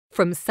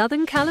From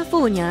Southern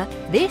California,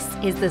 this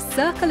is The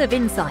Circle of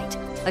Insight,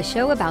 a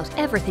show about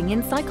everything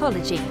in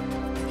psychology.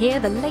 Hear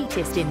the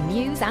latest in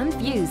news and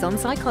views on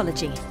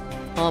psychology.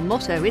 Our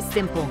motto is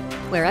simple: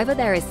 wherever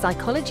there is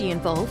psychology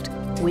involved,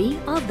 we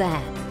are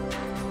there.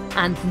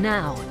 And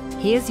now,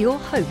 here's your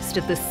host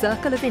of The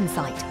Circle of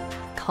Insight,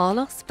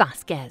 Carlos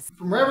Vasquez.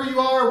 From wherever you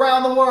are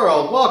around the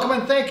world, welcome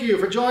and thank you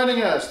for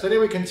joining us. Today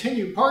we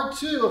continue part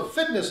 2 of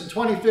fitness in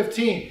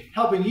 2015,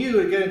 helping you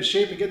to get in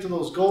shape and get to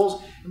those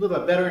goals and live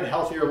a better and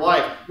healthier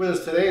life. With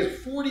us today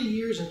is 40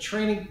 years in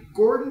training,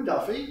 Gordon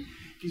Duffy.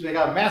 He's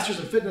got a master's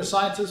in fitness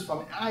sciences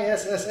from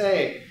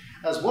ISSA,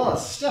 as well as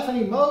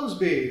Stefanie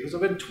Mosby, who's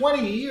been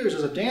 20 years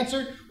as a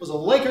dancer, was a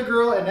Laker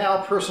girl, and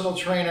now a personal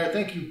trainer.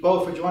 Thank you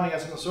both for joining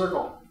us in the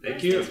circle.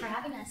 Thank you. Thanks for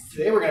having us.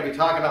 Today we're going to be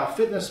talking about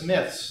fitness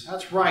myths.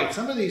 That's right.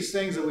 Some of these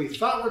things that we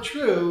thought were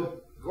true,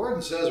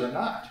 Gordon says are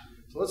not.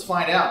 So let's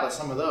find out about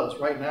some of those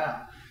right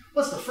now.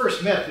 What's the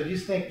first myth that you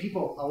think a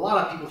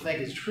lot of people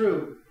think is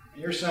true,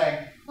 and you're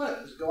saying, what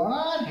is going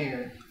on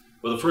here?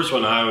 Well, the first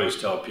one I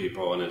always tell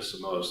people, and it's the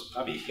most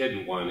probably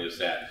hidden one, is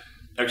that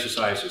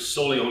exercise is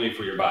solely only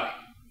for your body.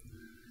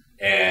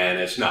 And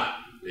it's not.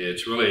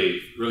 It's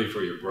really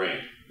for your brain,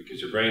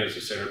 because your brain is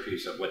the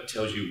centerpiece of what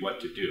tells you what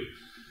to do.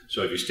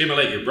 So if you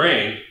stimulate your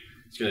brain,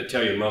 it's going to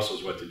tell your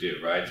muscles what to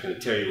do, right? It's going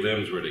to tell your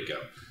limbs where to go.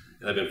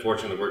 And I've been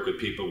fortunate to work with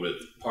people with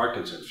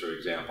Parkinson's, for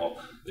example.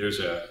 There's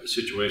a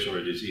situation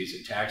where a disease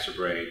attacks the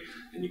brain,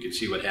 and you can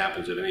see what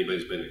happens if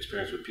anybody's been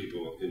experienced with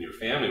people in your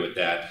family with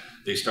that.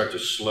 They start to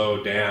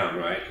slow down,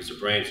 right? Because the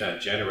brain's not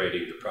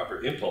generating the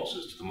proper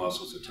impulses to the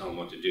muscles to tell them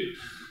what to do.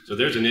 So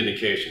there's an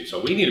indication. So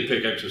we need to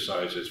pick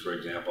exercises, for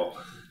example,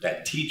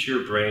 that teach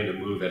your brain to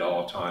move at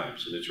all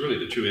times. And it's really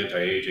the true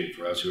anti-aging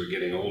for us who are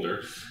getting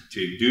older,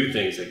 to do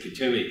things that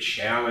continually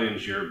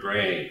challenge your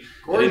brain.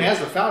 Gordon has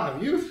the fountain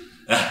of youth.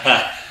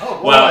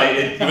 Oh, well,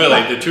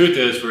 really, the truth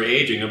is, for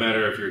aging, no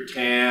matter if you're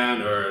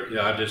 10 or,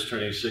 I'm just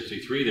turning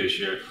 63 this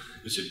year,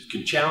 it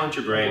can challenge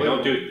your brain.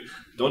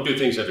 Don't do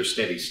things that are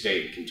steady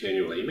state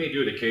continually. You may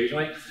do it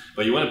occasionally,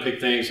 but you want to pick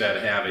things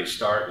that have a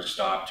start and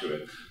stop to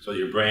it, so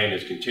your brain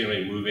is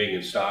continually moving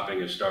and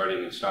stopping and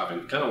starting and stopping,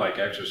 kind of like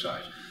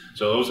exercise.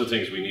 So those are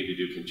things we need to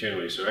do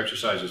continually. So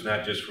exercise is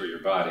not just for your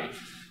body.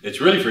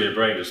 It's really for your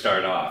brain to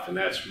start off, and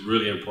that's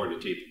really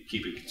important to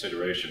keep in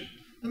consideration.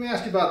 Let me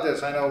ask you about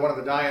this. I know one of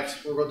the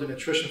diets, we'll go to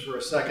nutrition for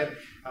a second.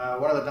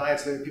 One of the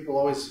diets that people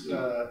always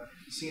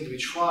seem to be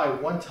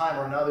tried one time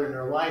or another in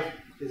their life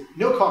is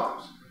no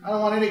carbs. I don't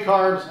want any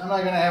carbs. I'm not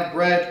going to have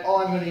bread. All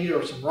I'm going to eat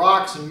are some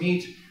rocks and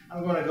meat.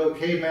 I'm going to go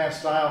caveman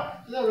style.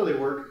 Does that really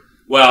work?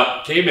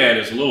 Well, caveman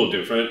is a little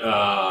different.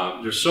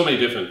 There's so many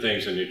different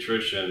things in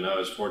nutrition. I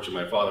was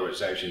fortunate my father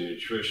was actually a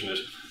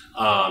nutritionist.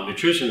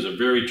 Nutrition is a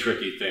very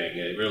tricky thing.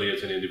 It really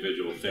is an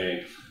individual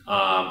thing.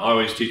 I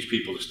always teach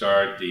people to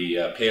start the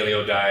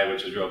paleo diet,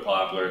 which is real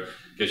popular,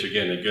 because you're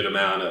getting a good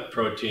amount of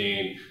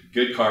protein,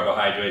 good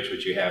carbohydrates,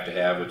 which you have to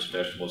have, which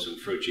vegetables and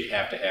fruits, you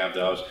have to have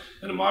those,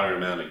 and a moderate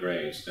amount of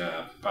grains,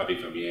 probably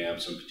from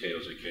yams, some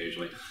potatoes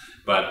occasionally.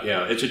 But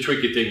it's a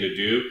tricky thing to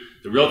do.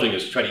 The real thing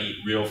is to try to eat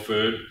real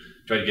food.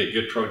 Try to get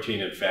good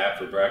protein and fat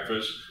for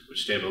breakfast,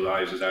 which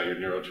stabilizes out your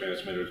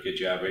neurotransmitters, get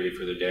you out ready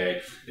for the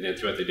day, and then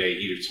throughout the day,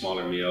 eat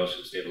smaller meals.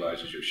 It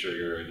stabilizes your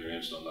sugar and your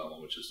insulin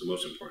level, which is the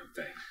most important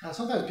thing. Now,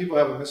 sometimes people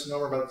have a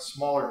misnomer about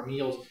smaller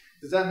meals.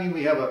 Does that mean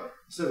we have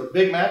instead of a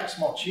Big Mac, a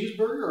small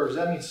cheeseburger, or does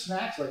that mean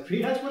snacks like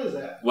peanuts? What is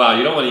that? Well,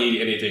 you don't want to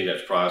eat anything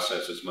that's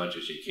processed as much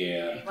as you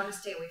can. You want to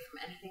stay away from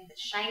anything that's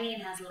shiny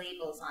and has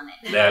labels on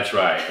it. That's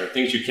right, or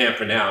things you can't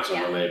pronounce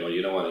on the label.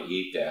 You don't want to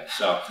eat that.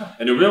 So,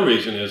 and the real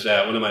reason is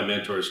that one of my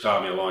mentors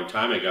taught me a long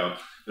time ago,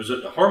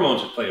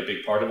 hormones that play a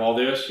big part of all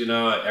this,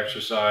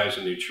 exercise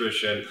and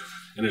nutrition,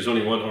 and there's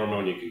only one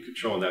hormone you can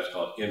control, and that's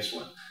called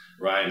insulin,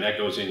 right? And that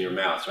goes in your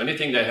mouth. So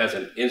anything that has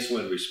an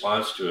insulin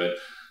response to it,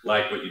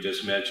 like what you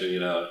just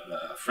mentioned,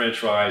 French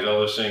fries, all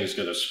those things,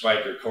 going to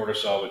spike your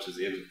cortisol, which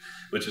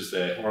is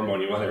the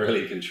hormone you want to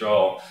really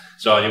control.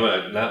 So you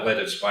want to not let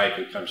it spike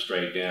and come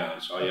straight down.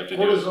 So all you have to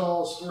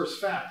cortisol stores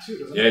fat too,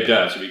 doesn't it? Yeah, it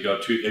does.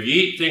 If you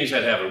eat things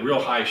that have a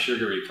real high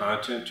sugary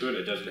content to it,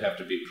 it doesn't have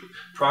to be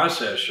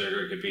processed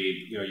sugar. It could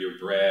be your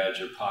breads,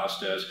 your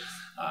pastas.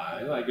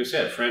 Like I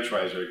said, French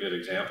fries are a good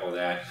example of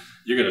that.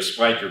 You're going to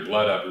spike your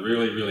blood up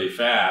really, really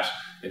fast,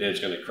 and then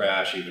it's going to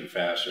crash even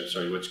faster.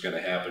 So what's going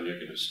to happen? You're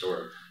going to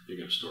store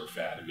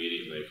fat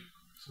immediately.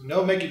 So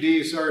no Mickey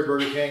D's, sorry,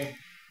 Burger King.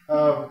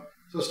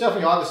 So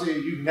Stephanie,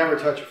 obviously you never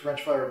touch a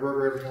French fry or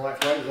burger ever in your life,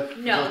 right?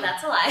 No,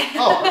 that's a lie.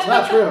 Oh, that's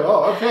not true.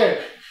 Oh,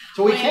 okay.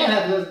 So we can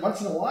have this once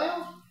in a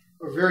while,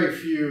 or very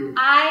few?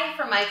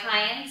 For my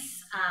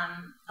clients,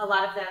 a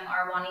lot of them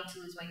are wanting to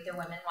lose weight. They're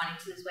women wanting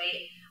to lose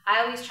weight.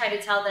 I always try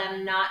to tell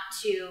them not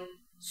to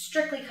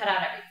strictly cut out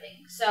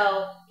everything.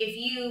 So if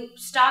you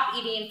stop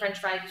eating French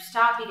fries, you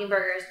stop eating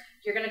burgers,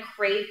 you're going to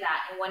crave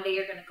that. And one day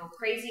you're going to go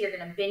crazy. You're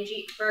going to binge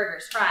eat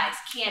burgers, fries,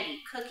 candy,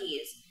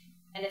 cookies,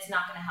 and it's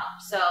not going to help.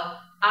 So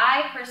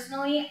I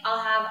personally, I'll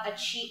have a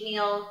cheat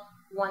meal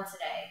once a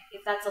day.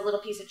 If that's a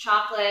little piece of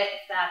chocolate,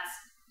 if that's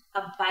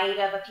a bite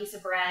of a piece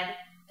of bread,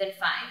 then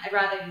fine. I'd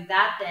rather do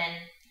that than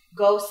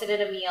go sit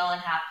at a meal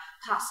and have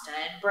pasta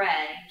and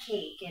bread and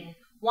cake and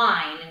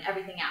wine and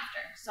everything after.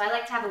 So I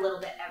like to have a little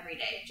bit every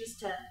day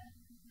just to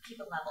keep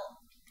it level.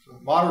 So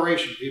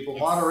moderation, people,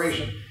 yes.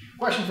 Moderation.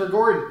 Question for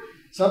Gordon.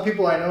 Some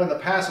people I know in the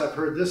past, I've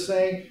heard this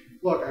saying,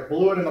 look, I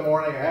blew it in the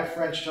morning, I had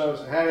French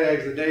toast, I had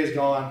eggs, the day's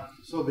gone,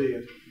 so be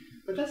it.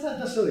 But that's not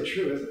necessarily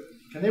true, is it?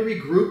 Can they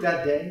regroup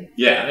that day?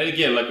 Yeah, and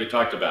again, like we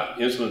talked about,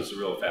 insulin's the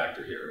real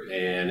factor here.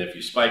 And if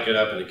you spike it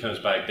up and it comes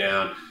back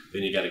down,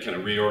 then you got to kind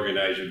of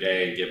reorganize your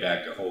day and get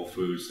back to whole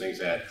foods, things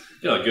that,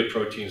 a good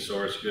protein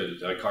source,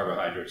 good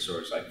carbohydrate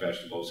source like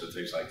vegetables and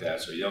things like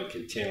that. So you don't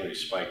continually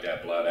spike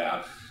that blood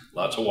out.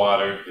 Lots of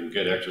water and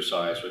good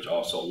exercise, which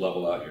also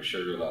level out your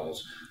sugar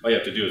levels. All you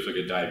have to do is look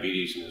at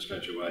diabetes in this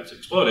country when it's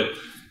exploded.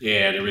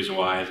 And the reason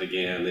why is,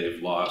 again,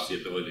 they've lost the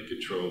ability to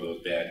control those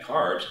bad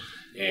carbs,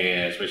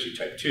 and especially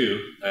type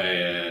 2,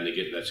 and they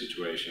get in that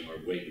situation where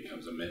weight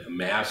becomes a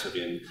massive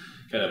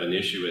kind of an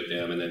issue with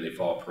them, and then they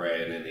fall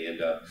prey, and then they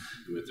end up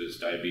with this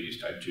diabetes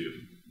type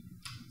 2.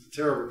 It's a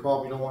terrible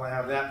problem. You don't want to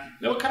have that.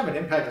 Nope. What kind of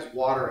an impact does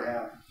water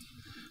have?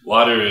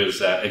 Water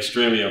is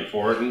extremely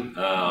important.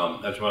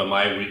 That's one of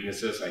my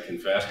weaknesses, I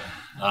confess.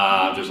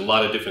 There's a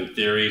lot of different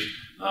theories.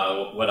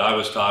 What I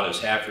was taught is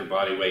half your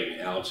body weight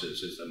in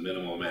ounces is the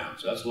minimum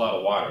amount. So that's a lot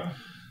of water.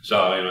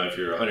 So, if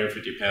you're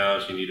 150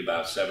 pounds, you need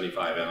about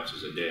 75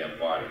 ounces a day of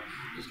water.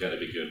 It's got to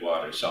be good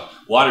water. So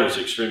water is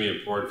extremely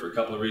important for a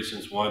couple of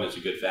reasons. One, it's a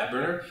good fat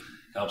burner.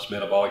 Helps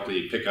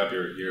metabolically pick up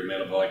your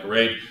metabolic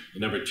rate.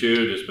 And number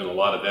two, there's been a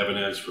lot of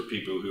evidence for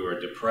people who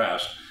are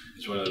depressed.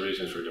 It's one of the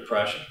reasons for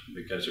depression,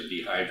 because they're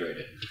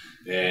dehydrated.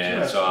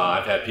 And so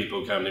I've had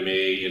people come to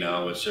me,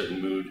 with certain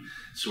mood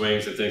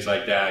swings and things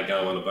like that. I got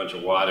them on a bunch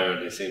of water,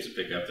 and it seems to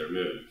pick up their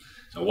mood.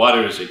 So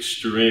water is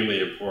extremely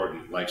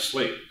important, like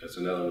sleep. That's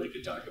another one we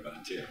could talk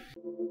about too.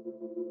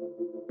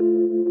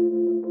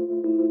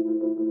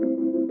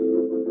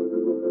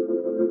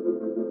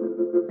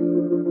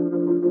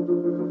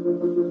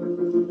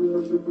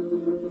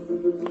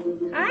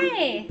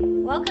 Hi,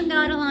 welcome to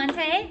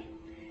Adelante.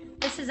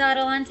 This is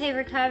Adelante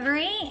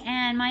Recovery,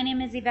 and my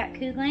name is Yvette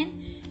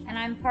Kuglin, and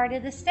I'm part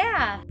of the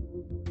staff.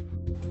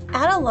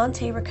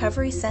 Adelante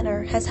Recovery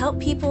Center has helped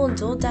people in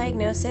dual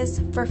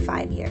diagnosis for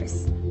 5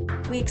 years.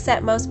 We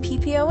accept most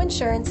PPO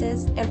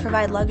insurances and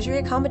provide luxury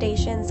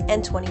accommodations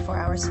and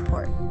 24-hour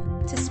support.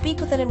 To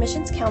speak with an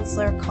admissions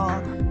counselor, call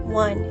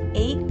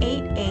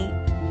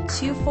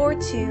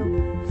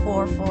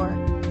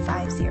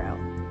 1-888-242-4450.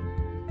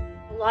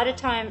 A lot of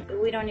time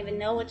we don't even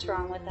know what's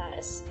wrong with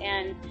us,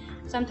 and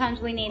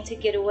sometimes we need to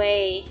get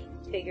away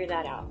to figure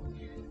that out.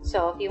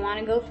 So if you want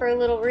to go for a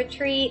little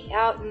retreat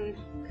out in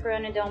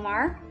Corona Del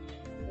Mar,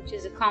 which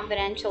is a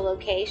confidential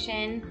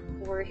location,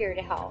 we're here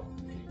to help.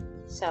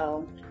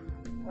 So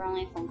we're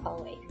only a phone call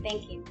away.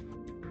 Thank you.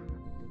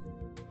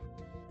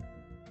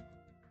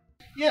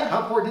 Yeah,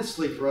 how important is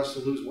sleep for us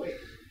to lose weight?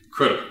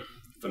 Critical.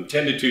 From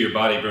 10 to 2, your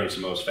body burns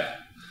the most fat.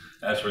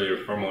 That's where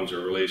your hormones are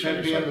released.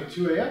 10 p.m. to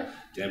 2 a.m.?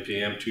 10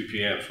 p.m., 2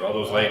 p.m. For all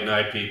those late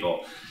night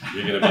people,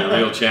 you're going to be a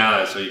real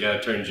challenge. So you got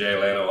to turn Jay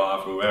Leno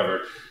off,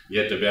 whoever,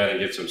 get to bed and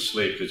get some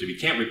sleep. Because if you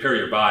can't repair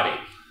your body,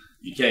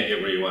 you can't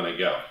get where you want to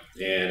go.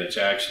 And it's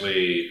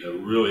actually a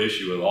real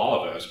issue with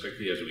all of us,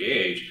 particularly as we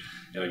age.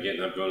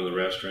 Getting up, going to the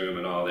restroom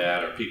and all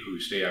that, or people who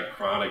stay out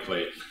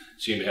chronically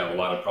seem to have a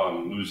lot of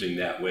problem losing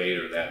that weight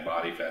or that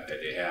body fat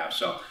that they have.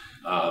 So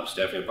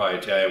Stefanie will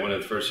probably tell you, one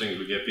of the first things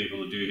we get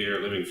people to do here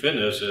at Living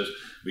Fitness is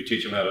we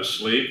teach them how to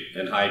sleep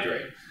and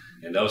hydrate.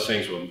 And those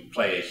things will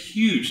play a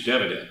huge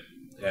dividend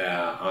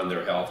on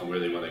their health and where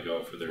they want to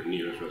go for their New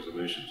Year's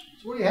resolutions.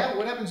 So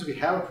what happens if you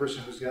have a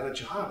person who's got a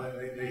job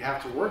and they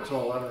have to work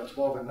till 11 or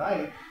 12 at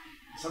night?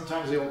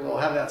 Sometimes they'll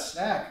have that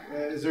snack.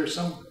 Is there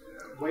some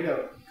way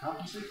to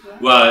compensate for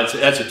that? Well,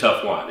 that's a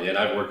tough one. And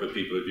I've worked with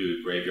people who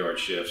do graveyard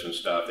shifts and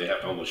stuff. They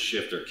have to almost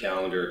shift their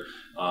calendar,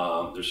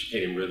 their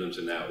circadian rhythms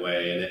in that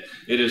way. And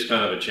it is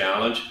kind of a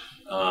challenge.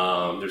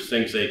 There's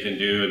things they can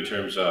do in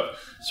terms of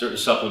certain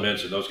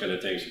supplements and those kind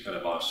of things to kind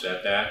of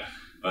offset that.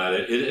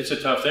 But it's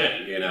a tough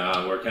thing.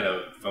 We're kind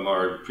of, from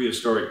our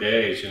prehistoric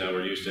days,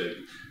 we're used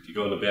to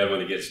going to bed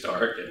when it gets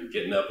dark and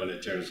getting up when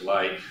it turns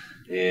light.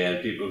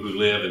 And people who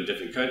live in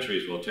different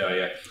countries will tell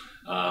you,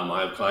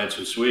 I have clients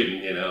in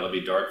Sweden, it'll be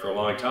dark for a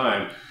long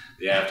time.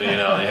 They have to, they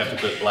have to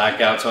put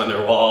blackouts on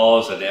their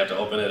walls, and they have to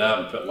open it up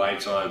and put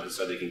lights on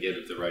so they can get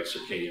at the right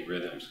circadian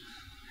rhythms.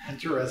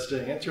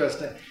 Interesting,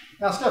 interesting.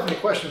 Now, Stefanie,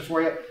 question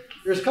for you.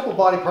 There's a couple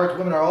body parts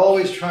women are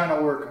always trying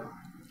to work on.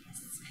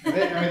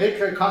 They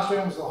could concentrate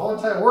almost the whole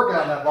entire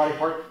workout on that body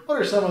part. What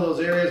are some of those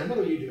areas, and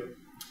what do you do?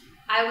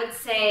 I would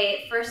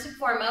say first and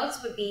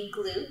foremost would be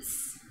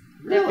glutes.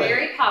 Really? They're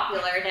very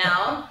popular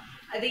now.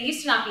 They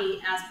used to not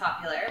be as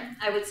popular.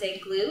 I would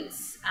say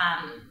glutes.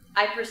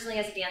 I personally,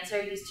 as a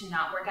dancer, used to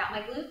not work out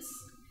my glutes.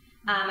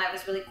 I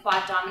was really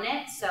quad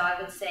dominant, so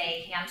I would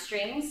say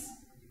hamstrings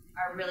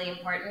are a really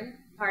important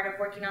part of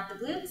working out the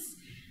glutes.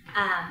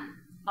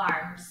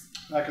 Arms.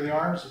 Back of the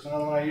arms is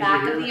another one I usually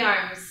Back hear. of the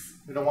arms.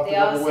 We don't want they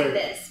the always double say weight.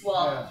 this.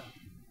 Well, yeah.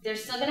 They're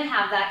still going to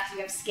have that because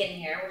you have skin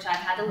here, which I've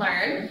had to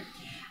learn.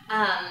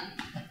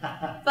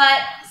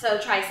 But, so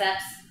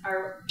triceps,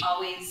 are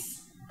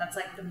always, that's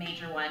like the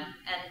major one,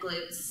 and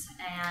glutes.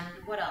 And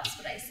what else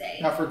would I say?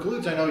 Now for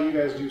glutes, I know you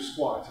guys do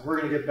squats, and we're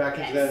going to get back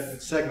into that in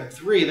segment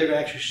 3. They're going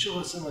to actually show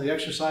us some of the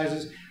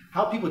exercises,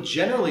 how people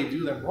generally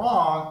do them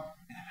wrong,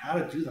 and how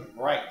to do them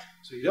right.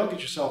 So you don't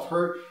get yourself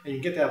hurt, and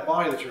you get that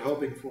body that you're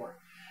hoping for.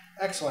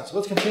 Excellent. So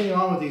let's continue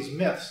on with these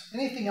myths.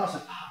 Anything else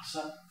that pops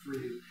up for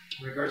you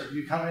in regards to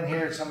you come in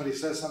here and somebody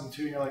says something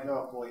to you and you're like,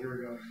 oh boy, here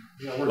we go.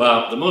 You know,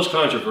 well, the most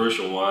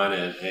controversial one,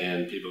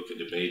 and people could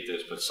debate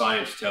this, but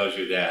science tells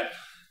you that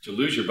to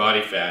lose your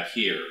body fat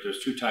here,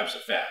 there's 2 types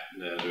of fat.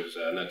 There's,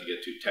 not to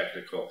get too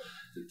technical,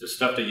 the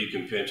stuff that you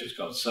can pinch is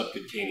called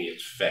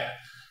subcutaneous fat.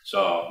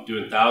 So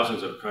doing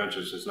thousands of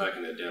crunches is not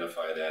going to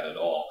identify that at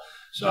all.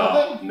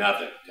 So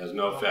nothing. Has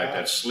no effect.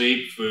 That's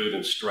sleep, food,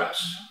 and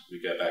stress.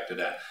 We get back to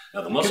that.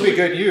 Now the muscle could be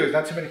good use,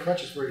 not too many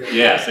crunches for you.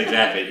 Yes,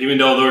 exactly. Even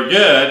though they're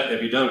good,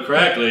 if you're done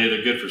correctly,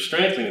 they're good for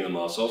strengthening the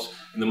muscles.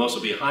 And the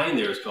muscle behind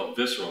there is called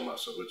visceral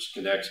muscle, which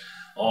connects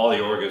all the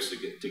organs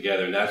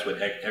together. And that's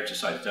what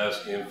exercise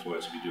does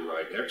influence if you do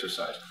right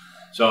exercise.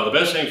 So the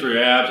best thing for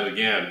your abs, and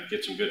again,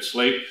 get some good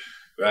sleep,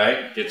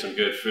 right? Get some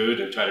good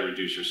food, and try to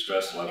reduce your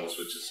stress levels,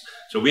 which is.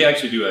 So we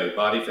actually do a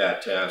body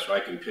fat test where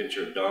I can pinch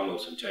your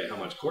abdominals and tell you how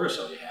much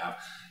cortisol you have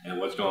and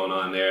what's going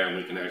on there, and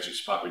we can actually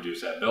spot reduce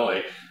that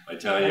belly by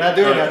telling you. We're not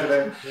doing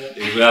that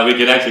today. Well, we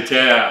can actually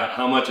tell you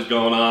how much is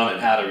going on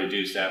and how to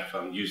reduce that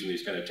from using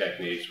these kind of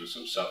techniques with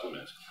some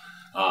supplements.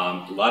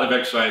 A lot of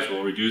exercise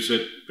will reduce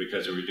it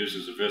because it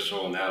reduces the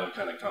visceral, and that will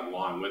kind of come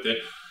along with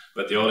it.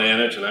 But the old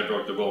adage, and I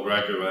broke the world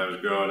record when I was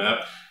growing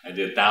up, I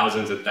did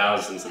thousands and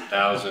thousands and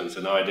thousands,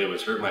 and all I did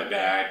was hurt my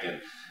back and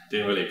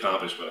didn't really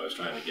accomplish what I was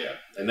trying to get.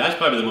 And that's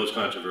probably the most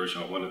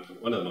controversial, one of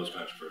the most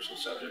controversial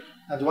subjects.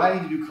 Now, do I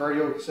need to do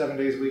cardio 7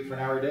 days a week for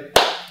an hour a day?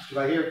 Did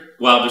I hear?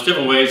 Well, there's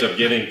different ways of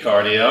getting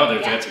cardio.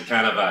 That's a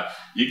kind of a,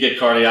 you get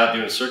cardio out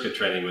doing circuit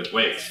training with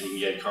weights. You can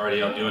get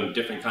cardio doing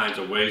different kinds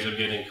of ways of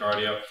getting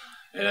cardio.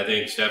 And I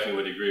think Stefanie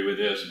would agree with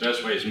this. The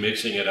best way is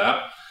mixing it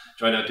up.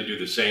 Try not to do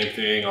the same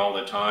thing all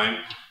the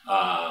time.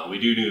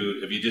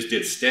 If you just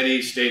did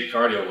steady state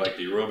cardio like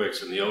the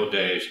aerobics in the old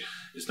days,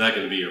 it's not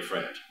going to be your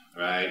friend,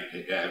 right?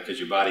 Because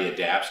your body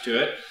adapts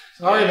to it.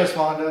 Sorry, Miss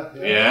Fonda.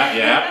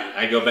 Yeah.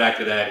 I go back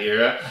to that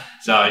era.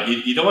 So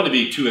you don't want to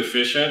be too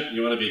efficient.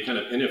 You want to be kind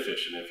of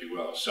inefficient, if you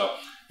will. So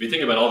if you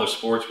think about all the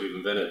sports we've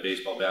invented,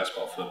 baseball,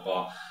 basketball,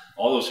 football,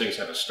 all those things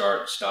have a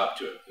start and stop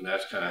to it, and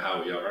that's kind of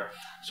how we are.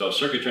 So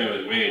circuit training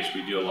with weights,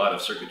 we do a lot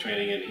of circuit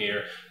training in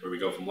here, where we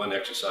go from one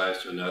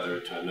exercise to another,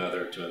 to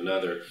another, to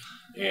another.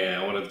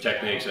 And one of the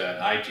techniques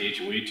that I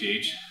teach and we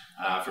teach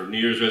for New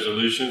Year's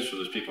resolutions, for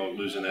those people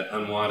losing that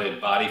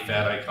unwanted body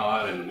fat, I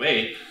call it, and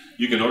weight,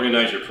 you can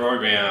organize your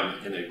program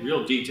in a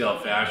real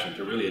detailed fashion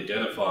to really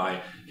identify,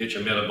 get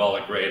your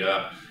metabolic rate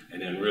up,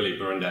 and then really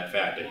burn that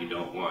fat that you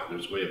don't want.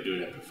 There's a way of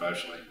doing it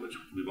professionally, which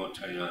we won't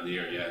tell you on the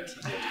air yet.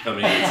 So you have to come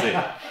in and see.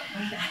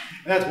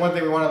 That's one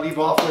thing we want to leave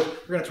off with.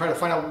 We're going to try to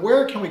find out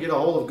where can we get a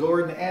hold of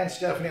Gordon and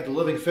Stefanie at the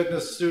Living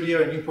Fitness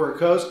Studio in Newport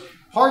Coast.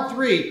 Part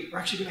 3, we're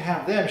actually going to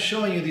have them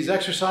showing you these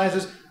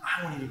exercises.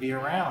 I won't even be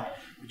around,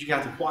 but you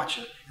got to watch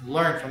it and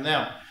learn from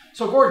them.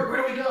 So Gordon,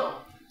 where do we go?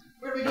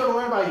 Where do we go to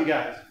learn about you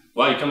guys?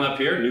 Well, you come up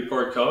here,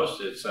 Newport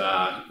Coast. It's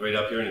right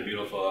up here in a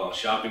beautiful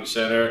shopping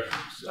center.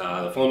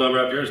 The phone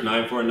number up here is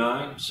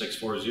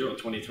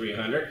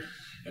 949-640-2300.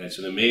 And it's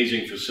an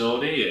amazing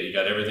facility. You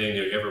got everything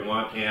you ever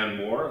want and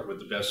more, with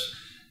the best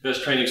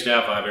training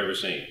staff I've ever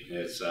seen.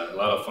 It's a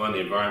lot of fun. The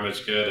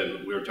environment's good.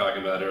 And we were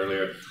talking about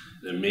earlier,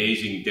 the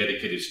amazing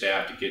dedicated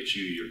staff to get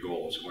you your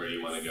goals and where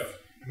you want to go.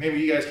 Maybe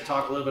you guys can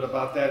talk a little bit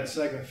about that in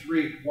segment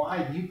 3,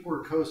 why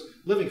Newport Coast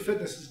Living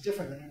Fitness is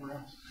different than anywhere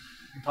else.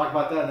 We can talk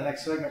about that in the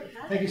next segment.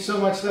 Thank you so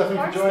much,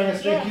 Stefanie, for joining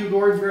us. Thank you,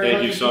 Gordon, very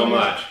much. Thank you so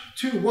much.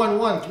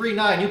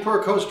 21139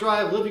 Newport Coast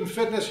Drive, Living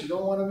Fitness. You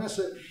don't want to miss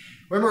it.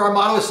 Remember, our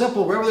motto is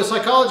simple. Wherever there's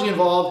psychology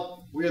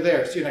involved, we're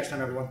there. See you next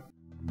time, everyone.